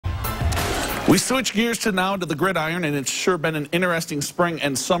We switch gears to the gridiron, and it's sure been an interesting spring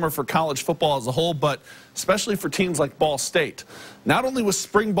and summer for college football as a whole, but especially for teams like Ball State. Not only was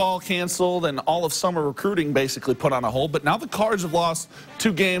spring ball canceled and all of summer recruiting basically put on a hold, but now the Cards have lost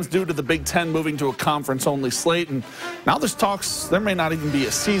 2 games due to the Big Ten moving to a conference-only slate, and now there's talks there may not even be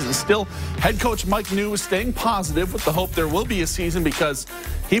a season. Still, head coach Mike Neu is staying positive with the hope there will be a season because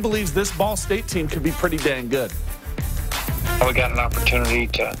he believes this Ball State team could be pretty dang good. We got an opportunity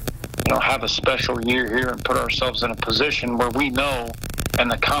to have a special year here and put ourselves in a position where we know, and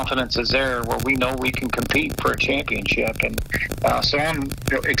the confidence is there, where we know we can compete for a championship. And so I'm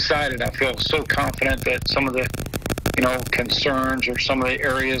excited. I feel so confident that some of the concerns or some of the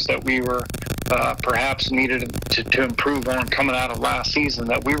areas that we were perhaps needed to improve on coming out of last season,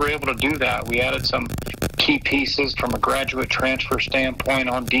 that we were able to do that. We added some key pieces from a graduate transfer standpoint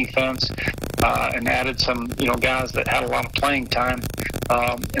on defense, and added some guys that had a lot of playing time,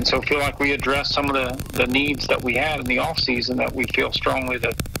 and so feel like we addressed some of the needs that we had in the offseason, that we feel strongly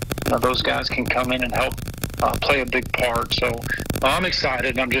that those guys can come in and help play a big part. So I'm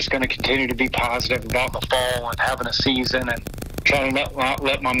excited. I'm just going to continue to be positive about the fall and having a season, and trying to not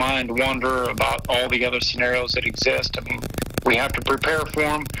let my mind wander about all the other scenarios that exist. I mean, we have to prepare for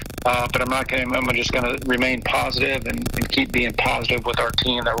them, but I'm just going to remain positive and keep being positive with our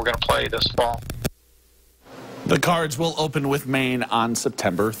team that we're going to play this fall. The Cards will open with Maine on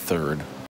September 3rd.